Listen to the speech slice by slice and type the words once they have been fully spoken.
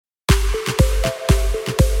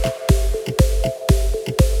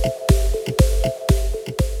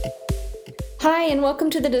and welcome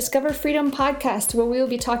to the Discover Freedom podcast, where we will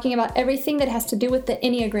be talking about everything that has to do with the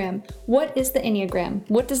Enneagram. What is the Enneagram?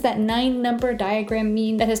 What does that 9-number diagram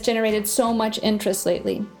mean that has generated so much interest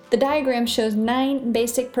lately? The diagram shows 9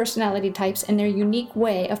 basic personality types and their unique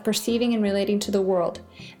way of perceiving and relating to the world.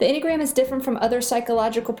 The Enneagram is different from other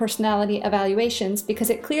psychological personality evaluations because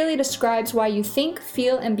it clearly describes why you think,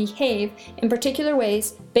 feel, and behave in particular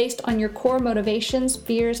ways based on your core motivations,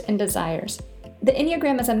 fears, and desires. The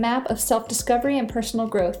Enneagram is a map of self-discovery and personal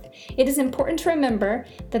growth. It is important to remember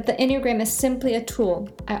that the Enneagram is simply a tool.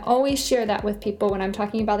 I always share that with people when I'm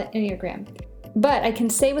talking about the Enneagram. But I can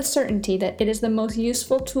say with certainty that it is the most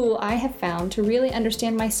useful tool I have found to really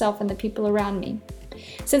understand myself and the people around me.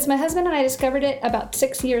 Since my husband and I discovered it about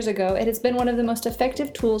 6 years ago, it has been one of the most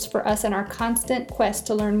effective tools for us in our constant quest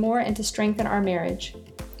to learn more and to strengthen our marriage.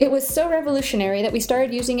 It was so revolutionary that we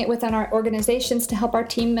started using it within our organizations to help our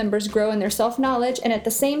team members grow in their self-knowledge and at the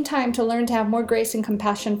same time to learn to have more grace and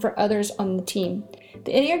compassion for others on the team.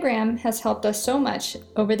 The Enneagram has helped us so much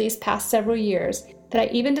over these past several years that I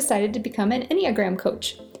even decided to become an Enneagram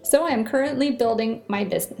coach. So I am currently building my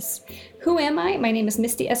business. Who am I? My name is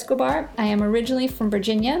Misty Escobar. I am originally from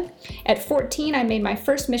Virginia. At 14, I made my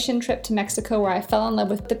first mission trip to Mexico where I fell in love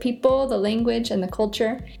with the people, the language, and the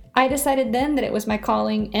culture. I decided then that it was my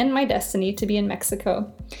calling and my destiny to be in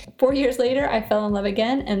Mexico. 4 years later, I fell in love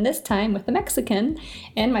again, and this time with a Mexican,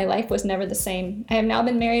 and my life was never the same. I have now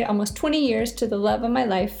been married almost 20 years to the love of my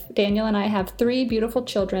life. Daniel and I have 3 beautiful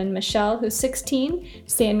children, Michelle, who's 16,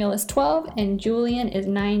 Samuel is 12, and Julian is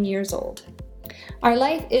 9 years old. Our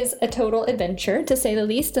life is a total adventure, to say the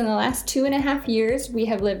least. In the last 2.5 years, we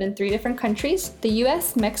have lived in 3 different countries, the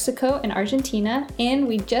US, Mexico, and Argentina, and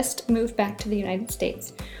we just moved back to the United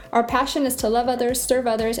States. Our passion is to love others, serve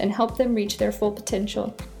others, and help them reach their full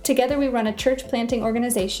potential. Together, we run a church planting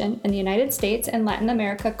organization in the United States and Latin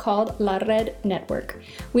America called La Red Network.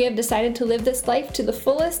 We have decided to live this life to the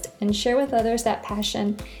fullest and share with others that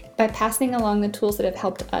passion by passing along the tools that have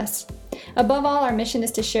helped us. Above all, our mission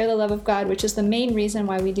is to share the love of God, which is the main reason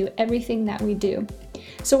why we do everything that we do.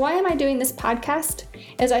 So why am I doing this podcast?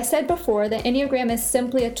 As I said before, the Enneagram is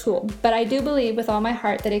simply a tool, but I do believe with all my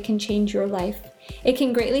heart that it can change your life. It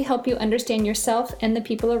can greatly help you understand yourself and the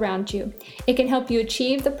people around you. It can help you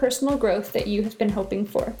achieve the personal growth that you have been hoping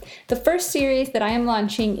for. The first series that I am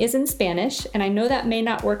launching is in Spanish, and I know that may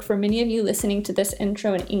not work for many of you listening to this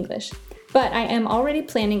intro in English. But I am already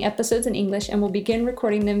planning episodes in English and will begin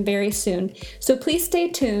recording them very soon. So please stay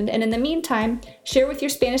tuned, and in the meantime, share with your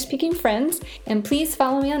Spanish-speaking friends, and please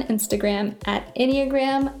follow me on Instagram at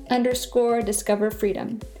Enneagram_Discover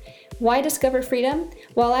Freedom. Why discover freedom?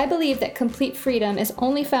 While I believe that complete freedom is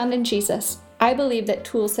only found in Jesus, I believe that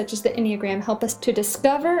tools such as the Enneagram help us to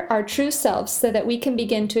discover our true selves so that we can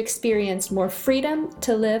begin to experience more freedom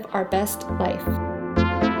to live our best life.